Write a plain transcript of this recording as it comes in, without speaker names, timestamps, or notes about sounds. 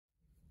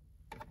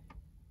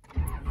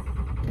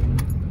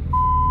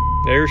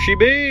There she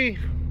be.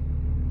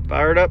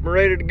 Fired up and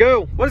ready to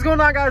go. What is going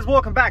on, guys?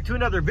 Welcome back to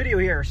another video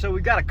here. So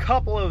we've got a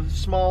couple of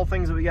small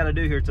things that we got to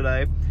do here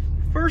today.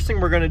 First thing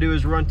we're going to do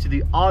is run to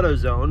the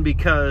AutoZone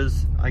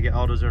because I get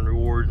AutoZone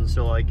rewards, and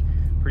so like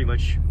pretty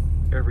much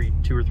every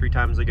 2 or 3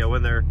 times I go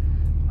in there,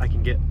 I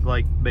can get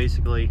like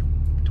basically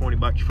 20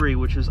 bucks free,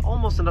 which is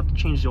almost enough to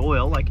change the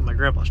oil like in my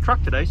grandpa's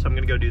truck today. So I'm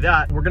gonna go do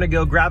that. We're gonna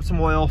go grab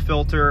some oil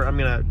filter. I'm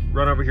gonna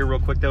run over here real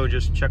quick though and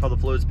just check all the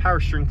fluids. Power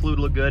steering fluid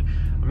look good.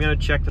 I'm gonna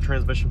check the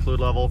transmission fluid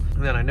level,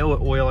 and then I know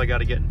what oil I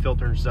gotta get in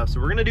filter and stuff. So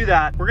we're gonna do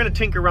that. We're gonna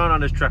tinker around on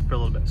this truck for a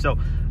little bit. So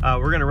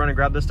we're gonna run and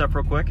grab this stuff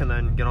real quick and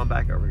then get on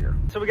back over here.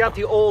 So we got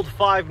the old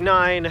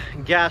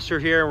 5.9 gasser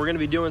here. We're gonna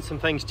be doing some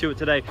things to it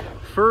today.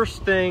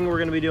 First thing we're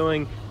gonna be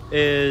doing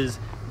is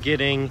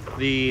getting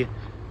the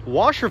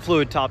washer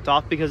fluid topped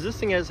off because this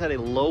thing has had a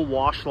low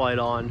wash light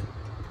on,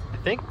 I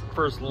think,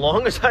 for as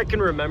long as I can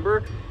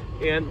remember,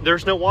 and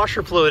there's no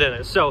washer fluid in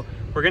it. So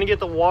we're gonna get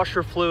the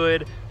washer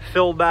fluid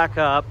filled back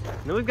up,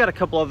 and then we've got a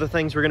couple other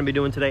things we're gonna be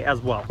doing today as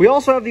well. We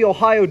also have the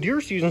Ohio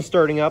deer season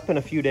starting up in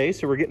a few days,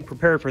 so we're getting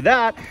prepared for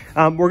that.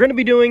 We're gonna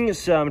be doing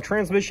some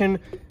transmission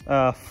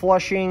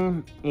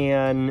flushing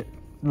and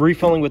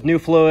refilling with new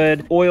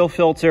fluid, oil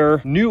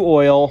filter, new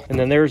oil, and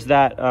then there's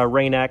that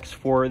Rain X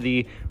for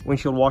the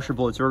windshield washer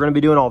fluid. So we're going to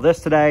be doing all this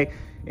today,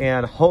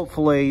 and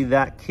hopefully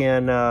that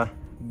can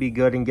be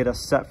good and get us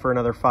set for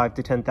another 5,000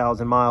 to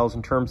 10,000 miles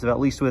in terms of, at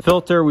least with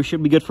filter, we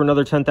should be good for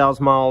another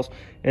 10,000 miles.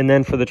 And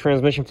then for the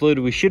transmission fluid,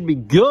 we should be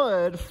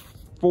good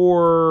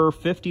for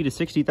 50,000 to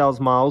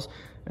 60,000 miles.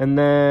 And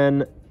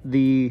then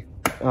the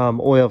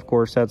oil, of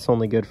course, that's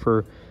only good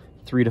for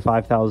 3,000 to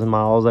 5,000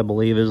 miles, I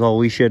believe, is all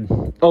we should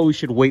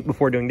wait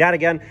before doing that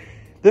again.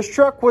 This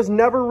truck was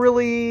never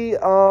really,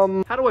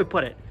 how do I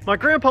put it? My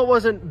grandpa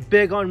wasn't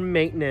big on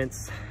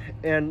maintenance,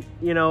 and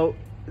you know,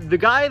 the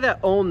guy that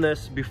owned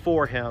this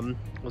before him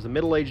was a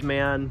middle-aged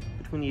man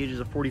between the ages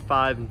of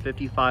 45 and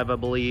 55, I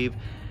believe,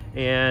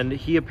 and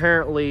he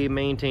apparently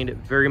maintained it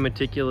very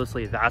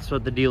meticulously. That's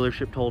what the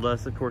dealership told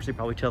us. Of course, they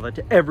probably tell that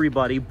to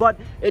everybody, but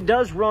it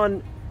does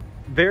run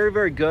very,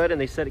 very good,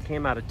 and they said it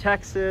came out of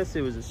Texas.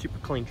 It was a super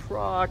clean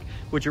truck,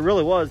 which it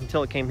really was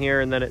until it came here,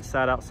 and then it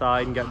sat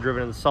outside and got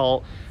driven in the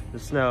salt, the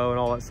snow, and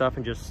all that stuff,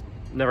 and just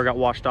never got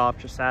washed off,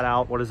 just sat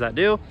out. What does that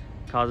do?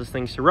 Causes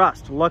things to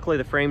rust. Luckily,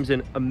 the frame's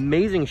in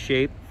amazing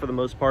shape for the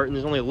most part, and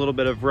there's only a little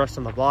bit of rust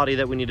on the body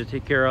that we need to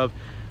take care of.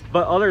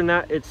 But other than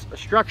that, it's a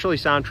structurally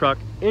sound truck.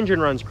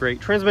 Engine runs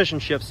great. Transmission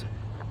shifts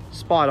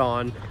spot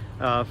on.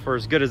 For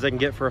as good as they can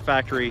get for a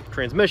factory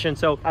transmission.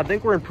 So I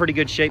think we're in pretty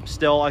good shape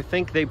still. I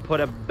think they put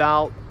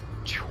about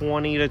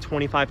 20 to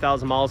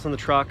 25,000 miles on the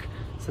truck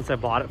since I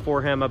bought it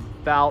for him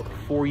about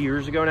 4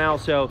 years ago now.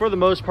 So for the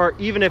most part,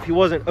 even if he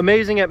wasn't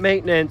amazing at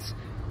maintenance,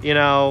 you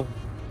know,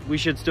 we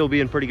should still be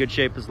in pretty good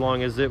shape as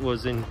long as it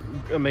was in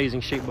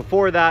amazing shape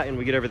before that and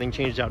we get everything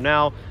changed out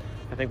now.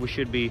 I think we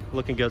should be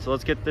looking good. So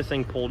let's get this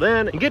thing pulled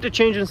in and get to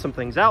changing some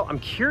things out. I'm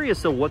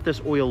curious though what this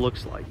oil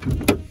looks like.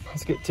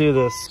 Let's get to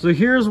this. So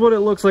here's what it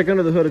looks like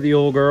under the hood of the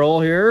old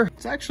girl here.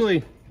 It's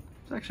actually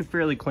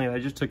fairly clean. I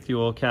just took the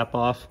oil cap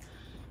off.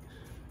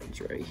 It's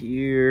right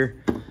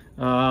here.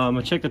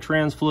 I checked the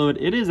trans fluid.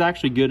 It is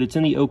actually good. It's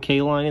in the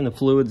OK line, and the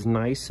fluid's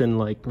nice and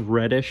like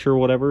reddish or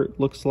whatever it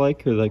looks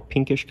like, or like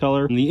pinkish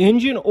color. And the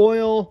engine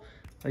oil,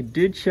 I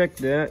did check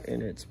that,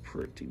 and it's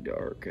pretty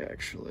dark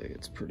actually.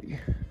 It's pretty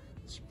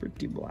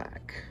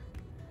black.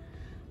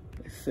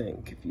 I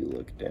think if you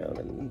look down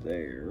in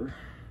there,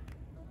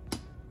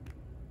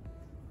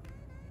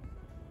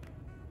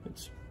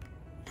 it's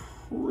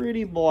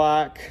pretty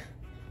black.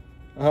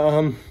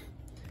 I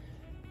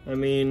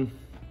mean,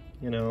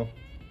 you know,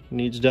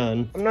 needs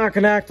done. I'm not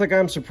gonna act like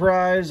I'm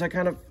surprised. I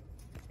kind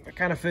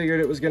of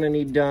figured it was gonna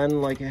need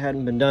done, like it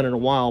hadn't been done in a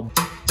while.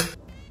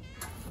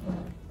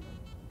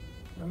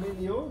 I mean,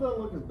 the oil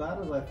doesn't look as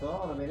bad as I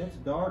thought. I mean, it's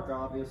dark,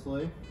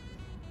 obviously.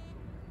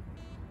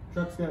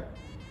 Truck's got,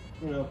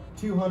 you know,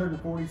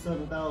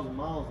 247,000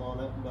 miles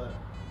on it, but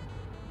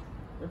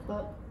it's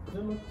not, it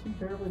doesn't look too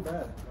terribly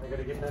bad. I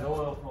gotta get that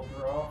oil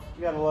filter off.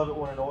 You gotta love it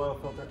when an oil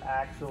filter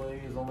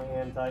actually is only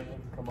hand tight and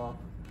can come off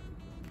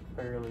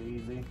fairly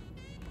easy.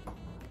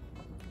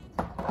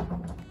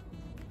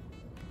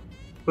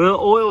 Well,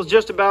 oil's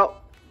just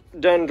about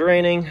done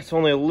draining. It's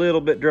only a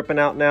little bit dripping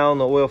out now and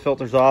the oil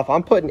filter's off.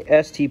 I'm putting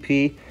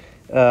STP,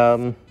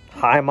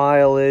 high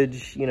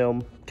mileage, you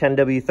know,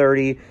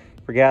 10W30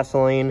 for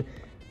gasoline.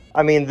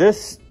 I mean,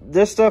 this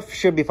stuff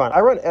should be fine.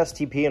 I run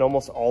STP in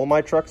almost all of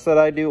my trucks that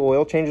I do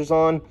oil changes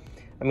on.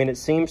 I mean, it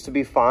seems to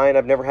be fine.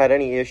 I've never had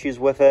any issues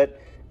with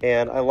it.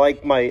 And I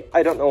like my,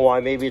 I don't know why,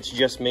 maybe it's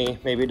just me.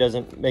 Maybe it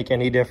doesn't make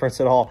any difference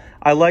at all.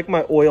 I like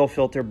my oil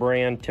filter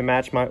brand to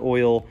match my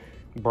oil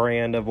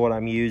brand of what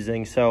I'm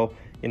using. So,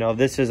 you know,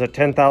 this is a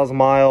 10,000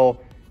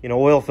 mile, you know,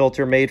 oil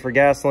filter made for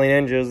gasoline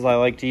engines. I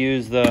like to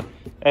use the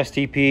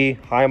STP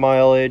high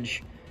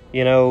mileage,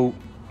 you know,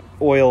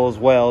 oil as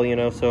well, you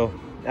know, so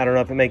I don't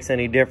know if it makes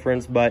any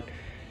difference, but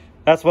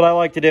that's what I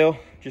like to do.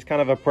 Just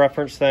kind of a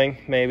preference thing,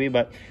 maybe,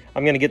 but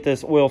I'm going to get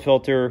this oil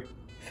filter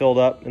filled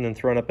up and then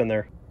thrown up in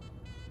there.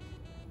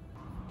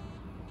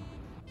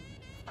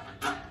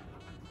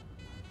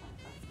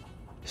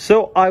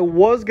 So I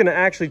was gonna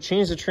actually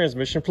change the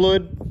transmission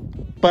fluid,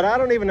 but I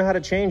don't even know how to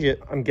change it.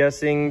 I'm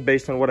guessing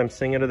based on what I'm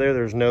seeing under there,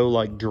 there's no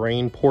like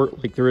drain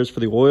port like there is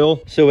for the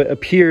oil. So it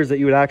appears that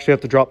you would actually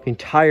have to drop the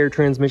entire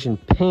transmission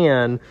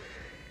pan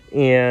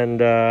and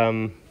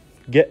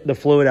get the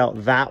fluid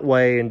out that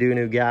way and do a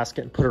new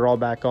gasket and put it all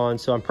back on.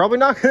 So I'm probably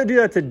not gonna do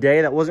that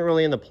today. That wasn't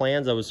really in the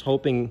plans. I was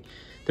hoping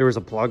there was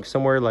a plug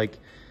somewhere like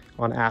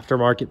on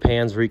aftermarket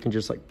pans where you can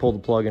just like pull the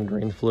plug and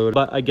drain the fluid.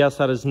 But I guess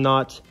that is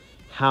not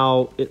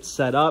how it's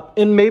set up,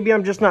 and maybe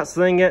I'm just not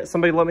seeing it.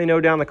 Somebody let me know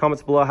down in the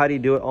comments below, how do you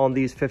do it on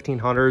these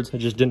 1500s? I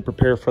just didn't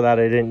prepare for that.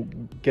 I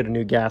didn't get a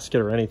new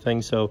gasket or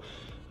anything, so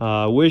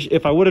wish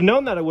if I would have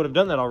known that, I would have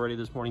done that already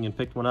this morning and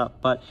picked one up.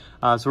 But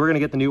so we're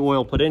gonna get the new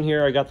oil put in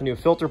here. I got the new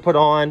filter put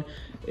on,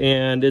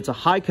 and it's a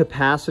high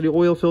capacity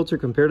oil filter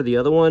compared to the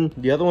other one.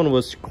 The other one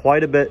was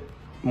quite a bit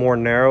more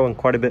narrow and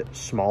quite a bit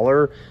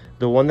smaller.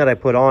 The one that I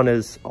put on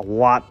is a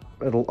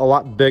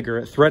lot bigger.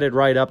 It threaded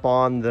right up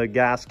on the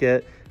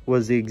gasket,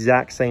 was the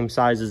exact same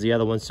size as the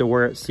other one. So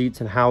where it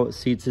seats and how it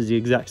seats is the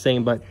exact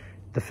same, but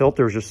the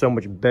filter is just so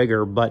much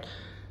bigger. But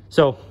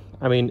so,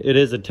 I mean, it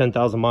is a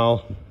 10,000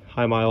 mile,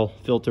 high mile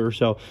filter.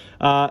 So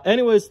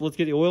anyways, let's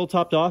get the oil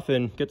topped off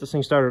and get this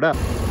thing started up.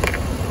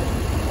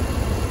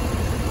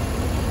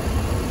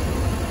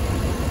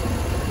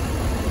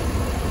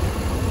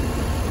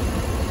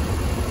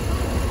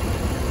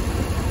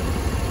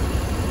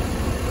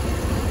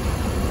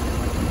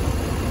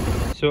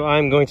 So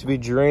I'm going to be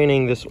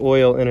draining this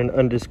oil in an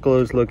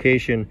undisclosed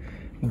location,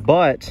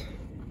 but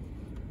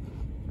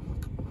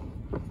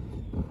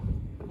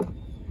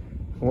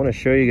I want to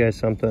show you guys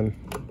something.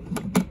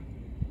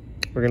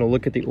 We're going to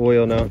look at the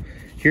oil now.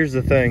 Here's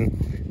the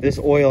thing. This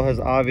oil has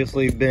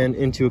obviously been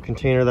into a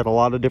container that a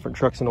lot of different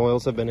trucks and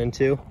oils have been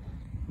into,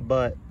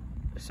 but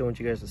I still want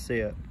you guys to see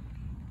it.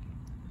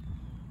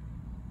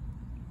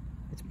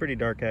 It's pretty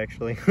dark,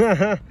 actually. I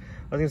was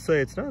going to say,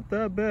 it's not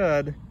that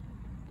bad.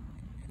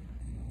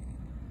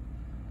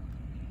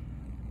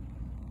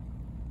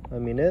 I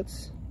mean,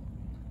 it's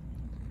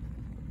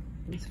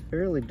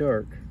fairly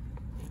dark.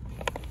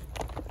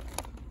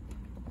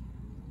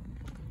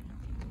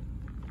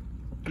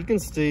 You can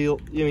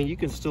still, you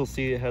can still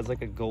see it has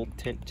like a gold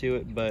tint to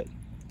it, but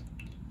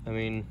I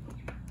mean,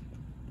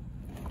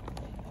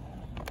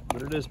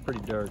 but it is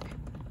pretty dark.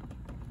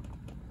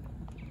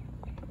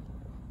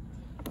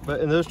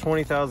 But in those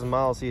 20,000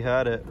 miles he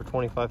had it, or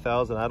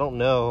 25,000, I don't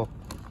know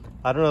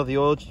if the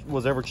oil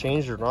was ever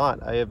changed or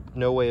not. I have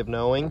no way of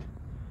knowing.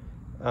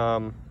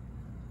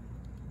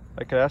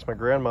 I could ask my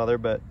grandmother,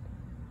 but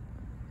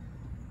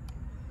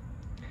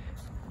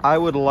I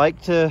would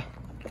like to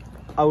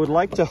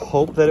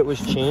hope that it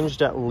was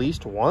changed at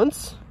least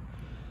once,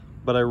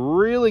 but I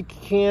really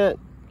can't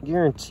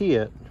guarantee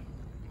it.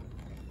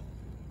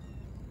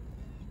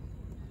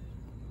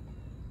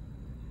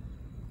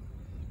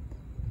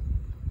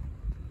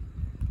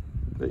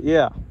 But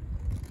yeah,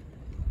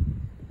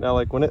 now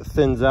like when it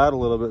thins out a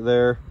little bit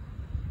there,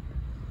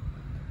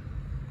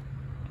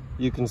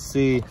 you can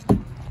see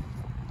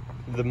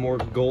the more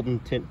golden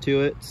tint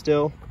to it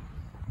still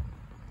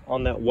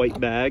on that white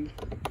bag.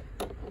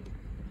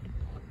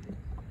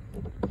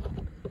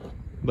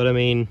 But I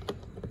mean,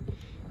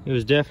 it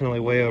was definitely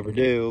way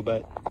overdue.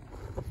 But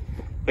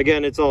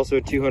again, it's also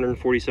a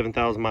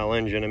 247,000 mile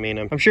engine. I mean,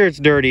 I'm sure it's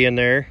dirty in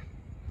there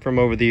from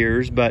over the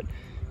years, but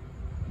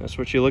that's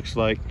what she looks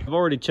like. I've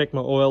already checked my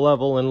oil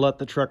level and let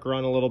the truck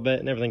run a little bit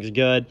and everything's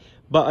good.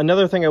 But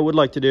another thing I would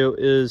like to do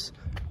is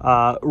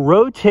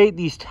rotate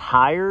these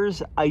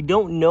tires. I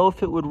don't know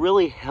if it would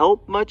really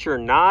help much or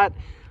not,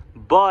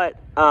 but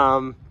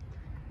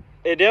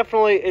it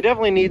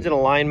definitely needs an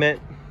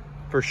alignment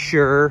for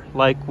sure.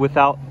 Like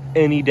without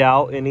any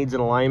doubt, it needs an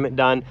alignment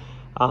done.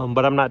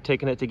 But I'm not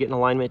taking it to get an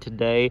alignment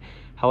today.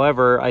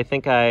 However, I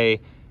think I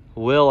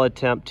will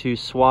attempt to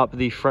swap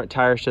the front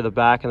tires to the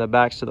back and the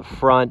backs to the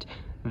front.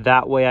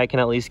 That way I can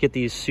at least get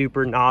these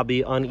super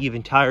knobby,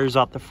 uneven tires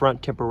off the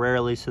front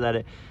temporarily so that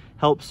it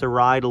helps the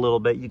ride a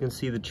little bit. You can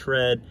see the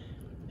tread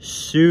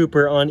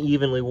super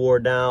unevenly wore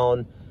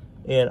down.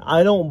 And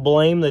I don't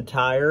blame the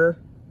tire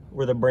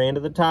or the brand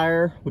of the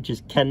tire, which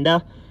is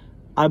Kenda.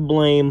 I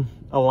blame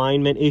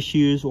alignment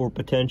issues or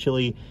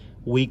potentially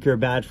weak or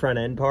bad front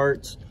end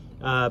parts.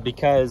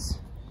 Because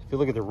if you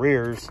look at the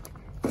rears,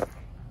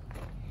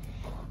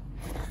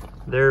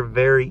 they're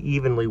very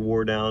evenly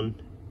wore down.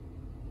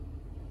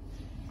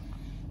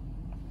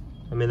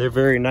 I mean, they're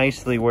very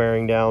nicely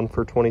wearing down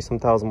for 20-some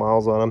thousand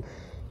miles on them.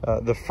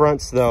 The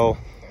fronts, though,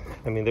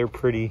 I mean, they're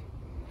pretty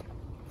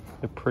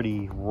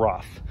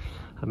rough.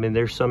 I mean,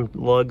 there's some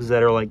lugs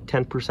that are like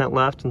 10%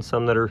 left and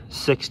some that are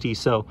 60.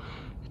 So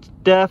it's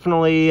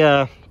definitely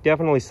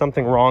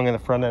something wrong in the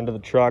front end of the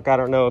truck. I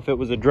don't know if it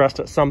was addressed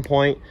at some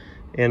point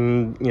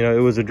and, you know,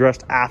 it was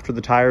addressed after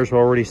the tires were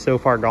already so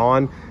far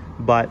gone,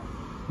 but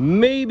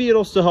maybe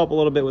it'll still help a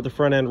little bit with the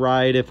front end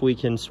ride if we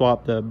can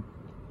swap the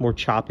more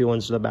choppy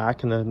ones to the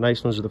back and the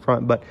nice ones to the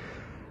front. But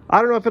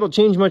I don't know if it'll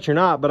change much or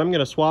not, but I'm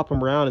going to swap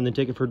them around and then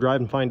take it for a drive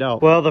and find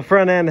out. Well, the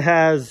front end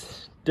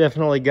has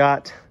definitely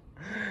got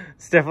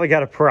It's definitely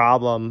got a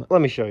problem.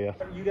 Let me show you.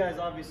 You guys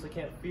obviously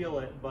can't feel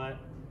it, but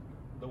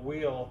the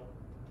wheel,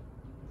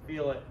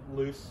 feel it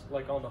loose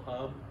like on the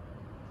hub.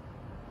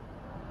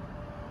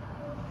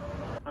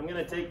 I'm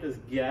gonna take this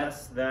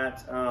guess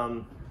that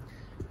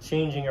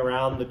changing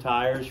around the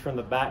tires from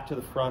the back to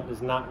the front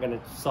is not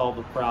gonna solve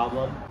the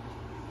problem.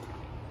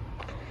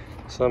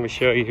 So let me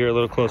show you here a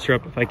little closer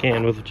up if I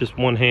can with just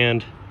one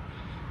hand.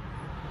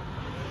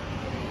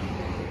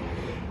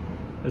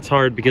 It's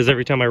hard because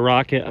every time I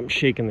rock it, I'm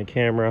shaking the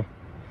camera.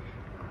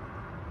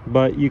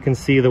 But you can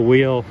see the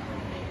wheel.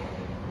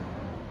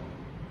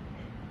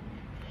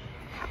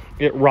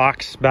 It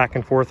rocks back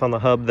and forth on the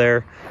hub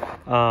there.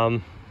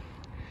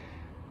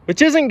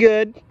 Which isn't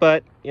good,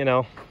 but you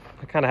know,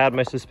 I kind of had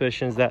my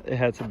suspicions that it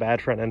had some bad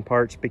front end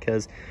parts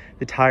because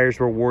the tires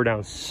were wore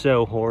down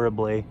so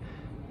horribly.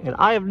 And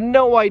I have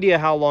no idea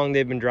how long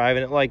they've been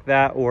driving it like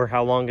that or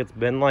how long it's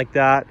been like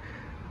that.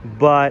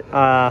 But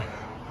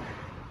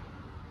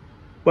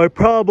my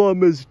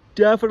problem is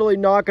definitely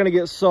not going to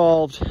get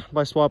solved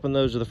by swapping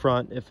those to the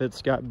front. If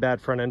it's got bad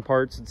front end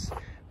parts, it's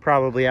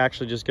probably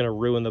actually just going to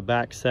ruin the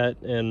back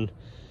set, and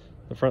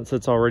the front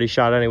set's already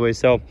shot anyway.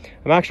 So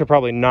I'm actually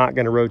probably not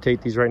going to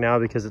rotate these right now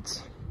because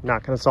it's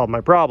not going to solve my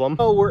problem.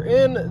 So we're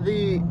in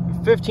the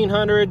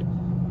 1500,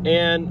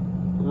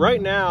 and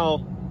right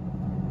now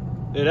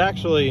it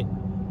actually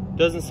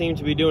doesn't seem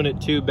to be doing it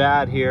too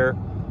bad here,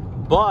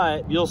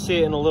 but you'll see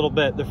it in a little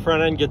bit. The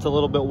front end gets a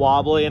little bit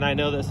wobbly, and I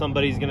know that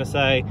somebody's gonna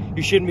say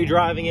you shouldn't be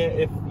driving it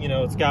if, you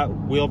know, it's got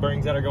wheel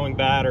bearings that are going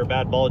bad or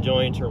bad ball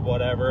joints or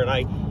whatever. And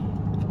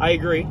I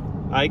agree,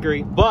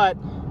 but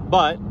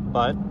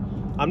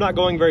I'm not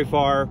going very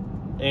far,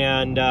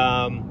 and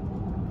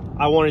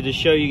I wanted to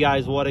show you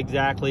guys what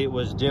exactly it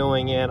was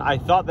doing. And I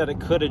thought that it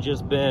could have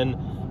just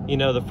been, you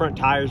know, the front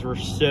tires were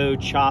so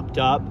chopped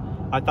up.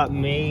 I thought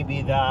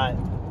maybe that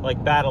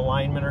like bad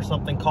alignment or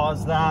something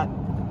caused that,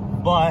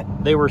 but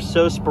they were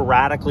so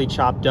sporadically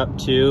chopped up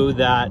too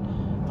that,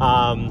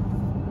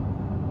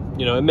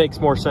 you know, it makes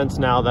more sense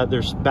now that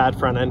there's bad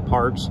front end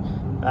parts.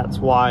 That's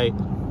why,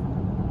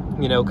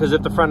 you know, because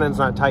if the front end's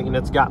not tight and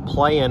it's got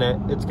play in it,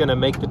 it's going to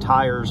make the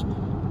tires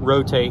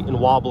rotate and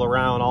wobble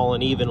around all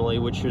unevenly,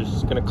 which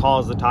is going to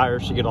cause the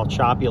tires to get all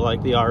choppy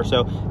like they are.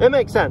 So it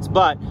makes sense.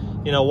 But,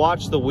 you know,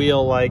 watch the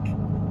wheel. Like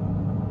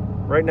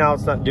right now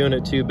it's not doing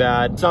it too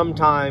bad.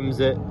 Sometimes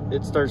it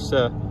starts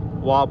to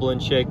wobble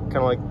and shake, kind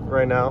of like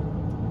right now.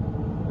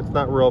 It's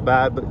not real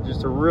bad, but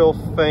just a real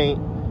faint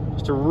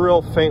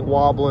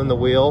wobble in the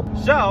wheel.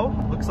 So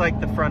looks like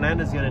the front end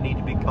is going to need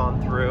to be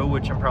gone through,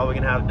 which I'm probably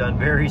going to have done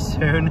very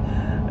soon.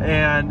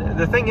 And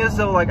the thing is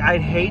though, like,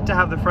 I'd hate to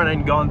have the front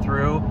end gone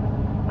through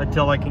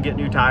until I can get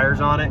new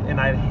tires on it, and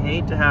I'd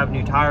hate to have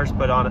new tires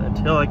put on it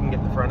until I can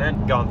get the front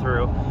end gone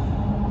through.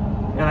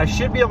 And I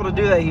should be able to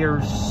do that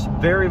here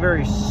very,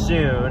 very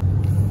soon.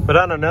 But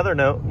on another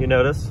note, you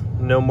notice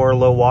no more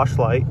low wash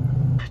light.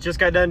 Just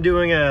got done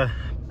doing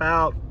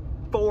about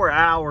 4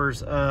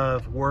 hours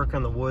of work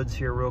on the woods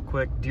here real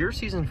quick. Deer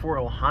season for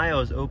Ohio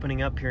is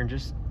opening up here in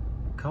just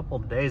a couple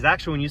of days.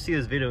 Actually, when you see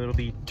this video, it'll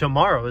be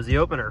tomorrow is the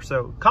opener.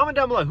 So comment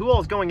down below who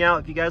all is going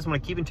out. If you guys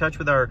want to keep in touch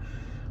with our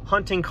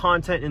hunting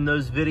content in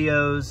those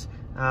videos,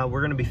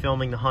 we're going to be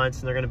filming the hunts,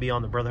 and they're going to be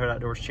on the Brotherhood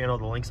Outdoors channel.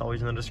 The link's always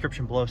in the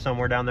description below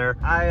somewhere down there.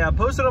 I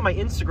posted on my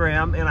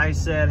Instagram and I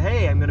said,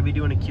 hey, I'm going to be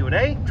doing a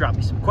Q&A. Drop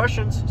me some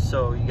questions.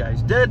 So you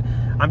guys did.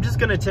 I'm just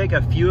going to take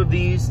a few of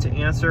these to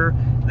answer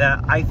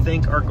that I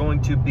think are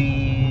going to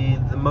be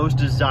the most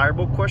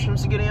desirable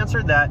questions to get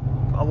answered that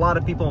a lot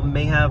of people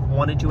may have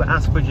wanted to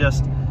ask, but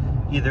just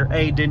either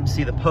A, didn't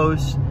see the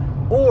post,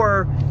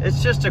 or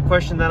it's just a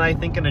question that I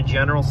think in a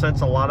general sense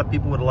a lot of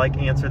people would like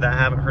answered that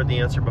haven't heard the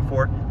answer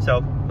before.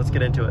 So let's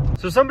get into it.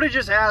 So somebody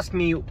just asked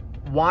me,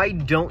 why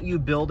don't you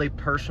build a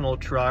personal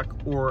truck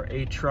or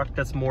a truck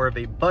that's more of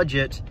a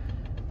budget?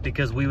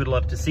 Because we would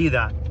love to see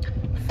that.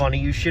 Funny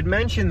you should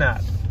mention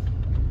that.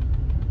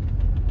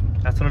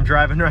 That's what I'm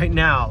driving right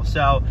now.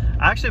 So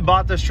I actually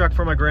bought this truck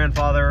for my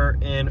grandfather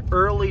in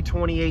early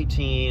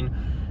 2018,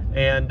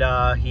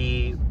 and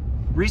he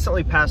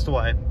recently passed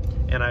away.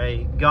 And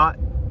I got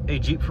a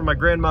Jeep for my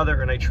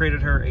grandmother, and I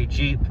traded her a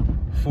Jeep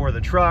for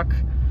the truck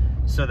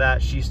so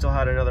that she still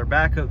had another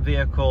backup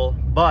vehicle,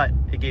 but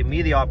it gave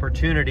me the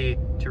opportunity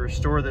to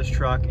restore this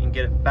truck and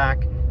get it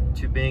back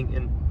to being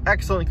in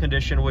excellent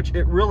condition, which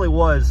it really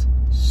was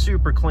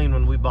super clean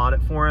when we bought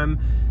it for him.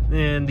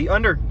 And the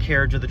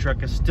undercarriage of the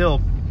truck is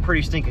still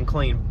pretty stinking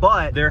clean,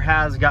 but there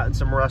has gotten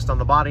some rust on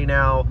the body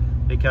now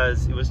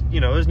because it was,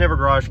 you know, it was never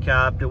garage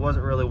capped. It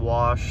wasn't really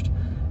washed.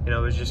 You know,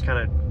 it was just kind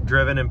of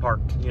driven and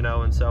parked, you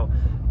know. And so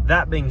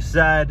that being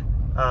said,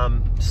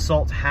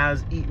 salt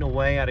has eaten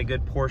away at a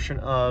good portion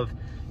of,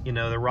 you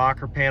know, the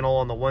rocker panel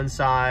on the one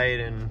side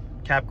and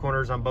cap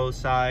corners on both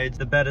sides.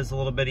 The bed is a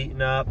little bit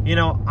eaten up. You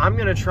know, I'm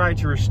gonna try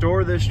to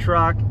restore this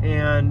truck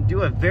and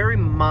do a very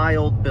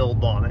mild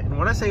build on it. And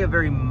when I say a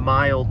very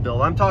mild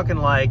build, I'm talking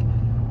like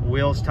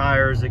wheels,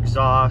 tires,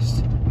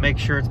 exhaust, make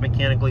sure it's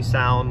mechanically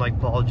sound, like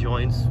ball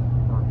joints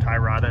or tie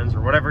rod ends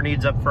or whatever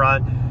needs up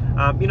front.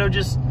 You know,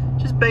 just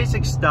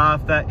basic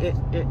stuff that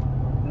it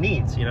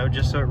needs, you know,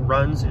 just so it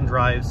runs and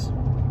drives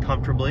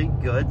comfortably,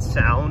 good,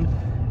 sound,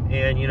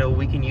 and, you know,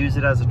 we can use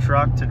it as a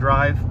truck to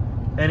drive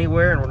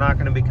anywhere, and we're not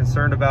going to be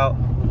concerned about,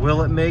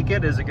 will it make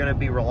it? Is it going to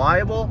be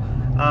reliable?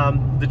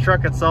 The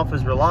truck itself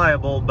is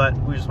reliable, but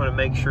we just want to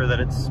make sure that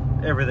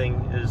everything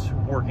is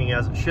working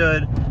as it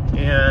should.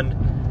 And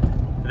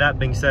that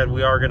being said,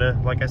 we are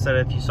gonna, like I said,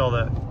 if you saw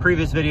the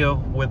previous video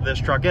with this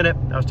truck in it,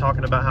 I was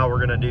talking about how we're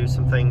gonna do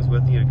some things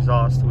with the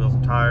exhaust, the wheels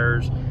and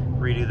tires,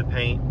 redo the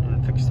paint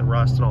and fix the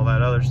rust and all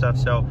that other stuff.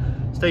 So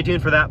stay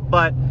tuned for that.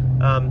 But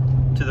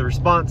to the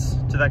response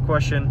to that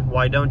question,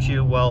 why don't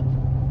you? Well,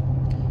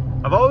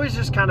 I've always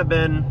just kind of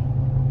been,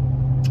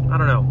 I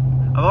don't know,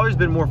 I've always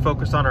been more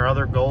focused on our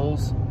other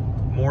goals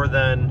more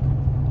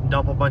than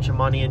dump a bunch of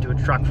money into a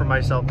truck for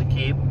myself to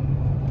keep.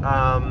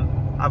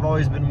 I've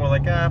always been more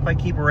like, if I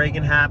keep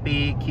Reagan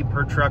happy, keep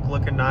her truck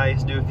looking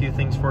nice, do a few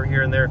things for her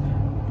here and there,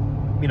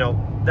 you know,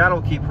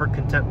 that'll keep her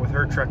content with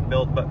her truck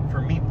build. But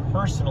for me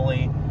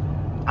personally,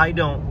 I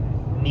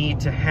don't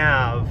need to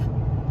have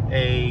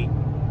a,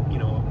 you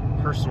know,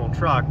 personal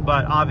truck.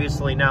 But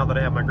obviously now that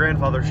I have my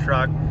grandfather's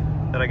truck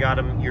that I got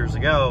him years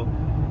ago,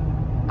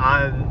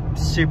 I'm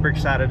super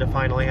excited to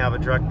finally have a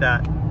truck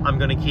that I'm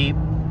gonna keep.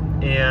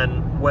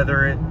 And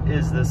whether it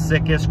is the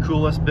sickest,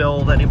 coolest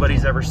build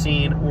anybody's ever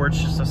seen, or it's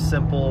just a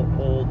simple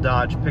old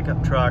Dodge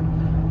pickup truck,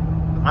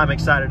 I'm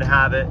excited to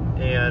have it,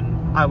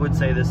 and I would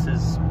say this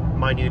is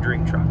my new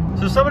dream truck.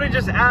 So somebody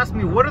just asked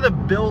me, what are the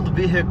build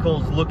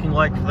vehicles looking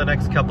like for the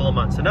next couple of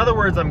months? In other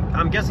words,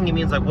 I'm guessing he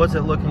means like, what's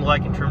it looking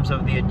like in terms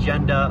of the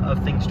agenda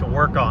of things to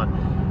work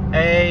on?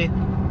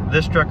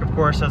 This truck, of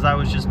course, as I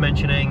was just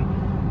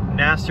mentioning,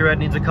 Nasty Red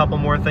needs a couple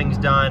more things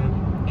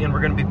done. And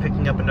we're going to be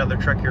picking up another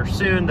truck here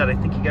soon that I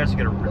think you guys are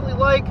going to really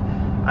like.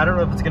 I don't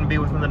know if it's going to be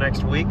within the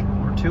next week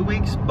or 2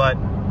 weeks, but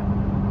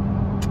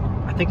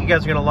I think you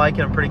guys are going to like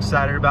it. I'm pretty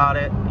excited about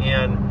it.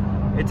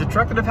 And it's a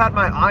truck that I've had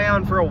my eye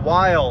on for a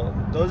while.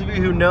 Those of you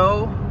who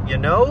know, you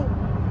know.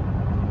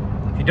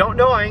 If you don't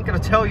know, I ain't going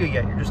to tell you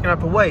yet. You're just going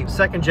to have to wait.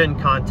 Second gen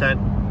content,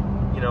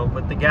 you know,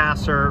 with the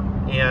Gasser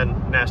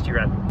and Nasty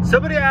Red.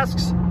 Somebody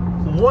asks,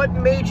 what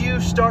made you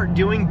start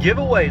doing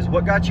giveaways?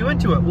 What got you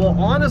into it? Well,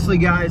 honestly,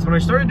 guys, when I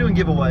started doing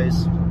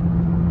giveaways,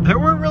 there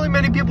weren't really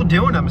many people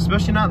doing them,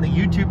 especially not in the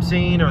YouTube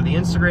scene or the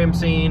Instagram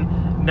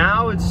scene.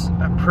 Now it's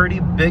a pretty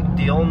big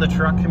deal in the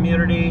truck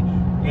community,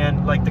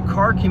 and like the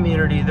car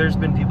community, there's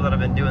been people that have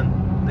been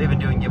doing, they've been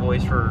doing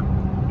giveaways for,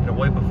 you know,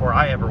 way before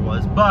I ever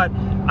was. But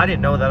I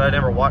didn't know that. I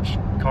never watched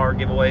car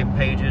giveaway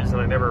pages,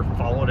 and I never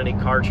followed any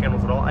car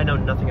channels at all. I know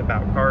nothing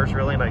about cars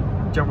really, and I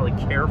don't really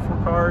care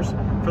for cars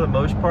for the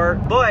most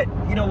part. But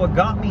you know what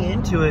got me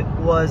into it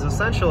was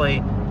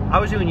essentially I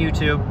was doing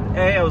YouTube.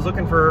 I was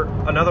looking for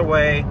another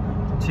way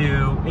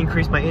to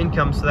increase my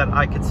income so that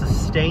I could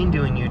sustain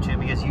doing YouTube,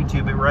 because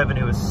YouTube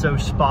revenue is so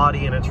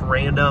spotty and it's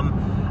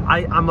random.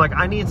 I'm like,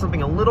 I need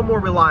something a little more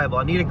reliable.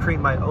 I need to create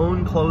my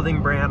own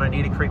clothing brand. I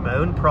need to create my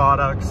own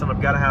products, and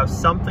I've got to have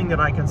something that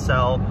I can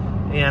sell,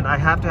 and I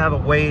have to have a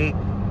way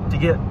to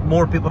get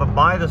more people to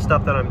buy the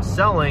stuff that I'm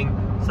selling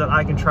so that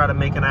I can try to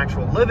make an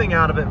actual living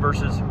out of it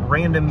versus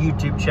random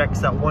YouTube checks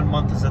that one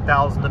month is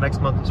 1,000, the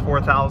next month is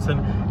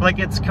 4,000. Like,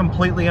 it's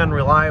completely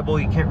unreliable.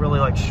 You can't really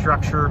like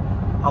structure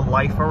a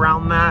life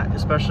around that,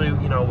 especially,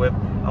 you know, with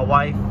a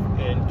wife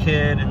and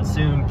kid and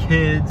soon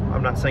kids.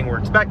 I'm not saying we're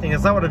expecting,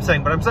 that's not what I'm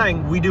saying, but I'm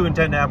saying we do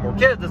intend to have more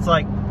kids. It's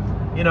like,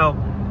 you know,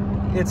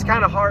 it's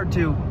kind of hard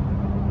to,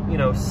 you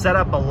know, set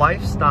up a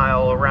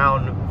lifestyle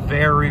around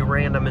very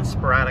random and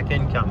sporadic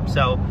income.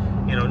 So,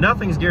 you know,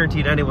 nothing's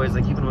guaranteed anyways,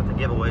 like even with the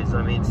giveaways.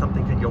 I mean,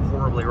 something could go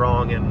horribly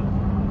wrong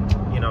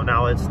and, you know,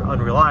 now it's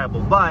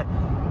unreliable. But,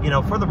 you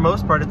know, for the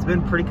most part, it's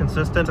been pretty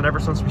consistent, and ever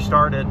since we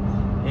started,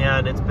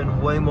 and it's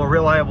been way more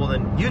reliable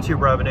than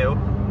YouTube revenue,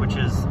 which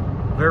is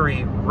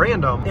very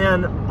random.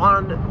 And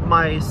on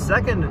my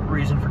second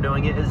reason for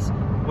doing it is,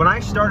 when I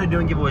started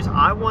doing giveaways,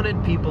 I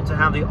wanted people to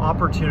have the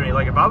opportunity,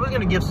 like if I was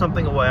gonna give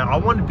something away, I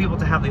wanted people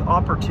to have the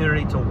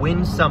opportunity to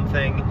win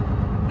something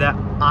that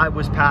I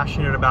was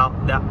passionate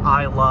about, that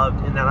I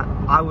loved, and that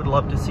I would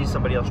love to see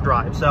somebody else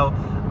drive. So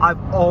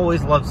I've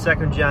always loved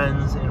second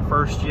gens and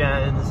first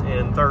gens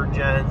and third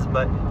gens,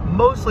 but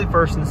mostly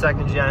first and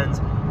second gens,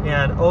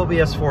 and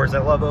OBS 4s. I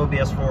love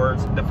OBS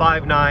 4s. The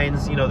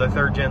 5.9s, you know, the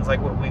third gens, like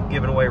what we've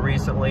given away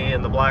recently,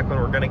 and the black one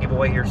we're gonna give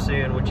away here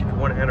soon, which if you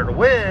wanna enter to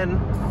win,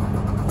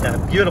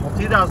 that beautiful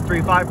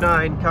 2003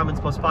 5.9 Cummins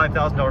plus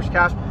 $5,000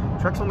 cash.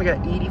 Truck's only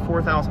got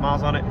 84,000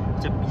 miles on it.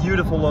 It's a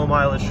beautiful low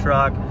mileage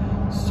truck,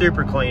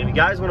 super clean. If you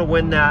guys wanna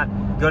win that,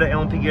 go to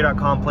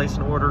lmpgear.com, place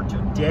an order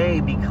today,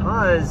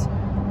 because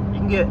you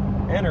can get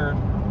entered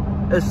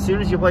as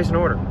soon as you place an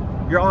order.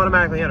 You're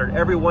automatically entered.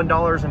 Every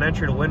 $1 is an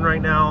entry to win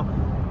right now.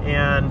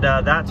 And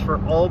that's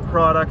for all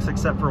products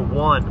except for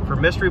one. For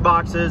mystery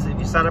boxes, if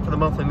you sign up for the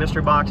monthly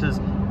mystery boxes,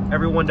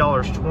 every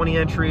 $1 is 20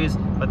 entries,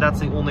 but that's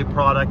the only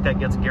product that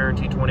gets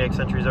guaranteed 20x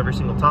entries every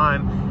single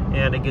time,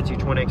 and it gets you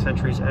 20x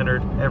entries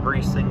entered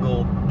every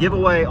single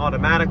giveaway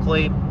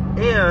automatically.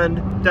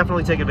 And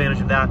definitely take advantage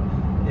of that.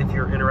 if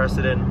you're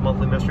interested in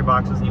monthly mystery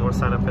boxes and you want to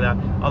sign up for that.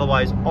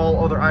 Otherwise,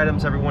 all other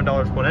items, every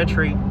 $1 is one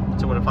entry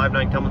to win a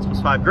 5.9 Cummins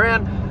plus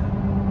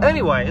 $5,000.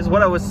 Anyways,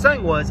 what I was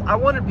saying was I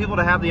wanted people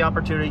to have the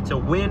opportunity to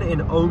win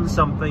and own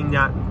something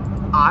that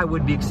I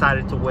would be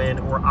excited to win,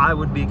 or I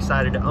would be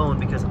excited to own,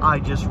 because I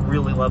just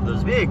really love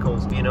those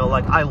vehicles. You know,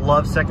 like I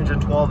love second gen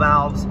 12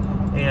 valves,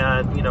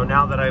 and you know,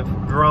 now that I've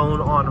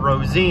grown on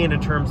Rosine in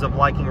terms of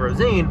liking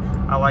Rosine,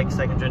 I like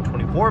second gen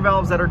 24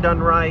 valves that are done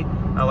right.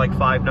 I like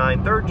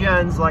 5.9 third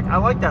gens. Like, I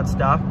like that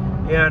stuff.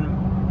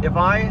 And if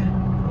I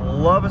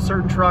love a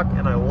certain truck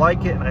and I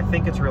like it and I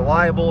think it's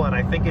reliable and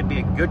I think it'd be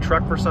a good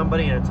truck for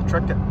somebody and it's a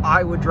truck that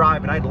I would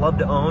drive and I'd love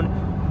to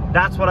own,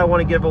 that's what I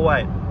want to give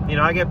away. You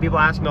know, I get people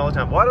asking me all the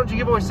time, why don't you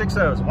give away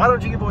 6.0s? Why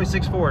don't you give away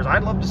 6.4s?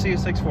 I'd love to see a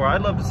 6.4.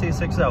 I'd love to see a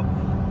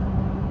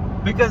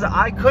 6.0. Because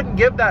I couldn't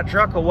give that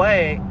truck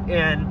away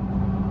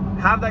and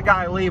have that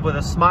guy leave with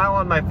a smile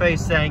on my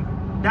face saying,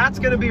 that's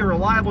going to be a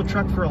reliable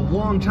truck for a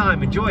long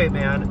time. Enjoy it,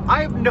 man.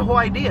 I have no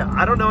idea.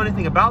 I don't know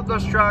anything about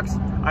those trucks.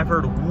 I've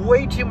heard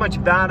way too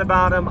much bad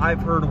about them.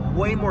 I've heard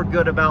way more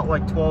good about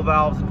like 12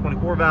 valves and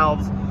 24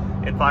 valves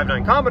and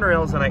 5.9 common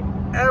rails than I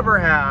ever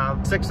have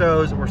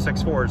 6.0s or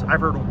 6.4s.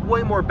 I've heard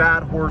way more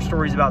bad horror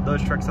stories about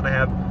those trucks than I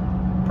have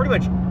pretty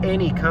much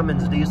any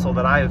Cummins diesel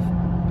that I've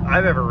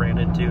ever ran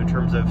into in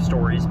terms of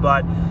stories.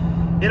 But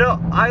you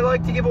know, I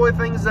like to give away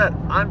things that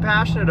I'm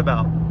passionate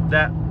about,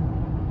 that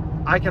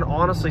I can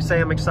honestly say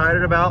I'm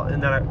excited about,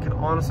 and that I can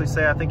honestly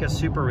say I think is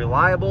super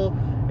reliable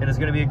and is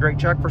going to be a great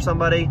truck for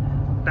somebody.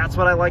 That's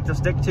what I like to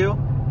stick to,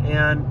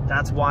 and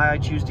that's why I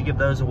choose to give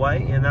those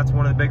away. And that's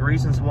one of the big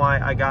reasons why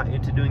I got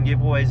into doing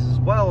giveaways as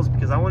well, is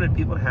because I wanted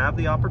people to have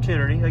the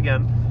opportunity,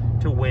 again,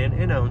 to win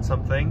and own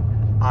something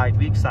I'd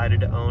be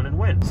excited to own and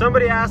win.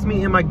 Somebody asked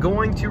me, am I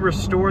going to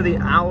restore the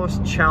Alice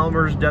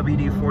Chalmers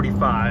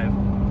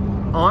WD-45?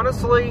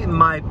 Honestly,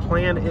 my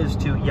plan is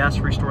to, yes,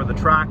 restore the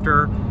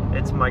tractor.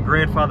 It's my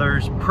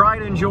grandfather's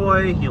pride and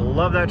joy. He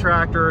loved that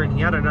tractor, and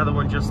he had another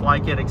one just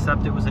like it,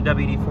 except it was a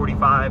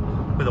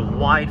WD-45 with a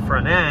wide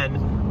front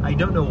end. I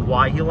don't know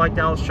why he liked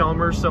Alice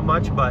Chalmers so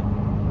much, but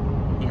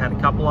he had a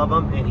couple of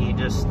them, and he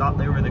just thought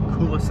they were the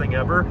coolest thing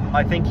ever.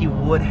 I think he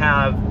would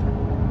have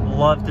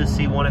loved to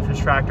see one of his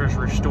tractors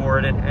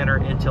restored and enter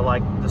into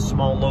like the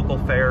small local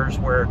fairs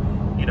where,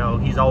 you know,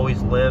 he's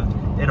always lived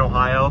in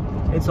Ohio.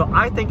 And so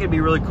I think it'd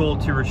be really cool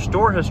to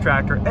restore his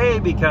tractor, A,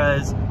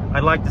 because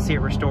I'd like to see it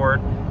restored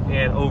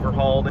and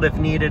overhauled if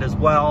needed as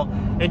well,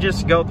 and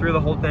just go through the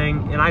whole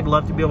thing. And I'd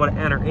love to be able to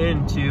enter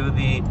into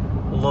the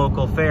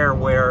local fair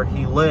where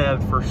he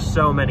lived for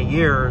so many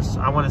years.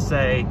 I want to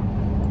say,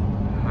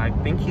 I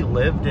think he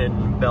lived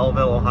in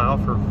Belleville, Ohio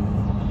for,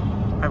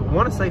 I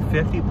want to say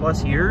 50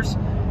 plus years.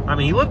 I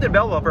mean, he lived in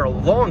Belleville for a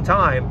long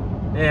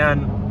time,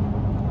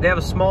 and they have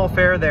a small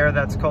fair there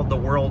that's called the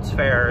World's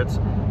Fair.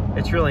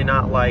 It's really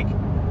not like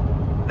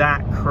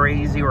that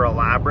crazy or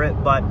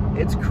elaborate, but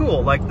it's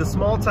cool. Like the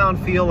small town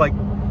feel, like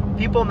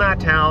people in that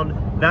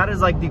town, that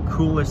is like the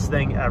coolest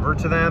thing ever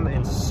to them,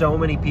 and so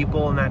many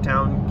people in that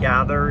town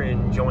gather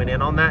and join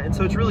in on that. And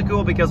so it's really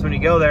cool because when you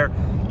go there,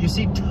 you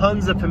see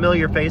tons of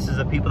familiar faces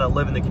of people that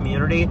live in the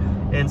community,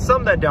 and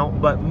some that don't,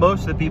 but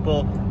most of the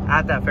people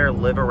at that fair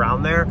live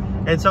around there.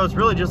 And so it's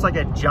really just like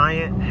a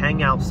giant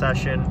hangout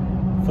session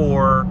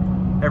for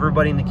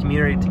everybody in the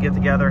community to get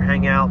together,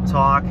 hang out,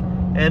 talk,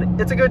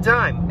 and it's a good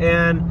time.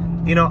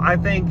 And you know, I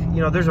think,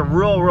 you know, there's a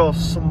real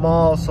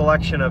small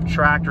selection of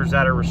tractors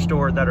that are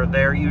restored that are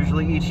there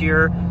usually each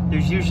year.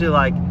 There's usually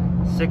like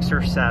 6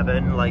 or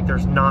 7, like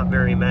there's not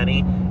very many.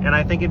 And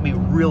I think it'd be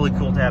really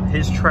cool to have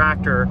his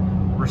tractor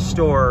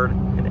restored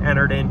and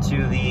entered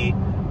into the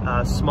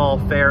small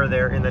fair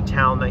there in the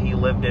town that he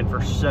lived in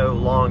for so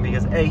long,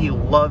 because A, he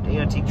loved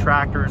antique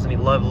tractors and he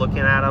loved looking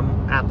at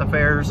them at the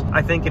fairs.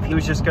 I think if he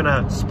was just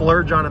gonna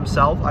splurge on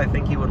himself, I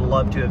think he would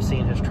love to have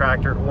seen his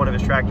tractor, one of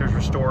his tractors,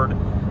 restored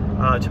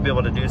to be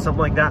able to do something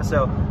like that.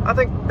 So I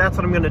think that's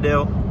what I'm gonna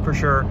do for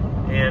sure,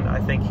 and I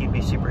think he'd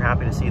be super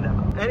happy to see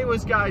that.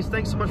 Anyways, guys,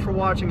 thanks so much for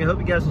watching. I hope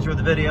you guys enjoyed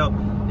the video.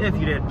 If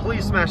you did,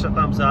 please smash that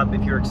thumbs up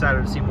if you're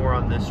excited to see more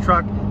on this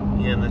truck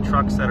and the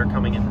trucks that are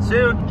coming in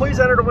soon. Please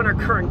enter to win our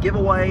current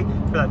giveaway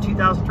for that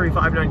 2003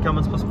 5.9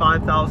 Cummins plus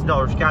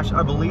 $5,000 cash.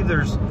 I believe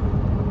there's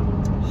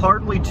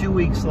hardly 2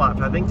 weeks left.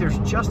 I think there's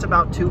just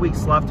about 2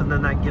 weeks left, and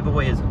then that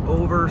giveaway is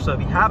over. So if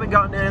you haven't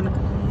gotten in,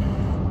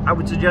 I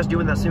would suggest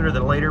doing that sooner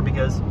than later,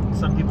 because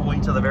some people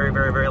wait till the very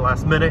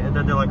last minute, and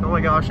then they're like, oh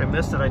my gosh, I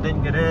missed it, I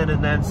didn't get in,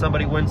 and then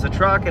somebody wins the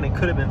truck and it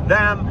could have been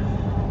them,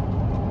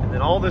 and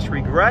then all this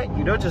regret.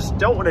 You just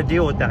don't want to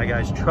deal with that,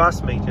 guys.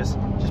 Trust me. Just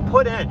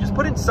put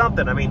in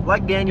something. I mean,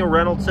 like Daniel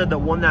Reynolds said, that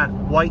won that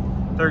white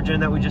 3rd gen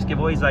that we just gave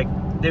away. He's like,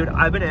 dude,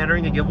 I've been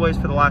entering the giveaways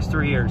for the last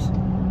 3 years,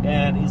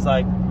 and he's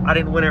like, I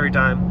didn't win every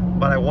time,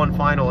 but I won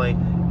finally.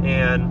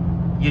 And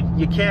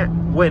you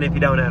can't win if you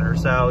don't enter.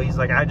 So he's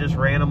like, I just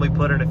randomly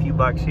put in a few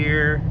bucks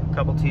here, a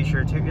couple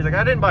t-shirts here. He's like,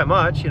 I didn't buy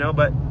much, you know,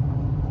 but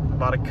I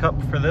bought a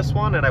cup for this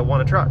one and I won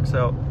a truck.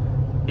 So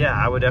yeah,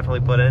 I would definitely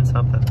put in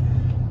something.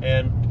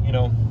 And you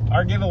know,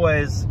 our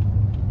giveaways,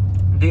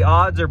 the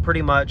odds are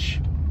pretty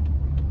much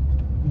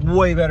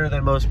way better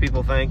than most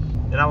people think.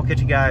 And I will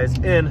catch you guys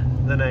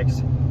in the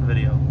next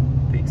video.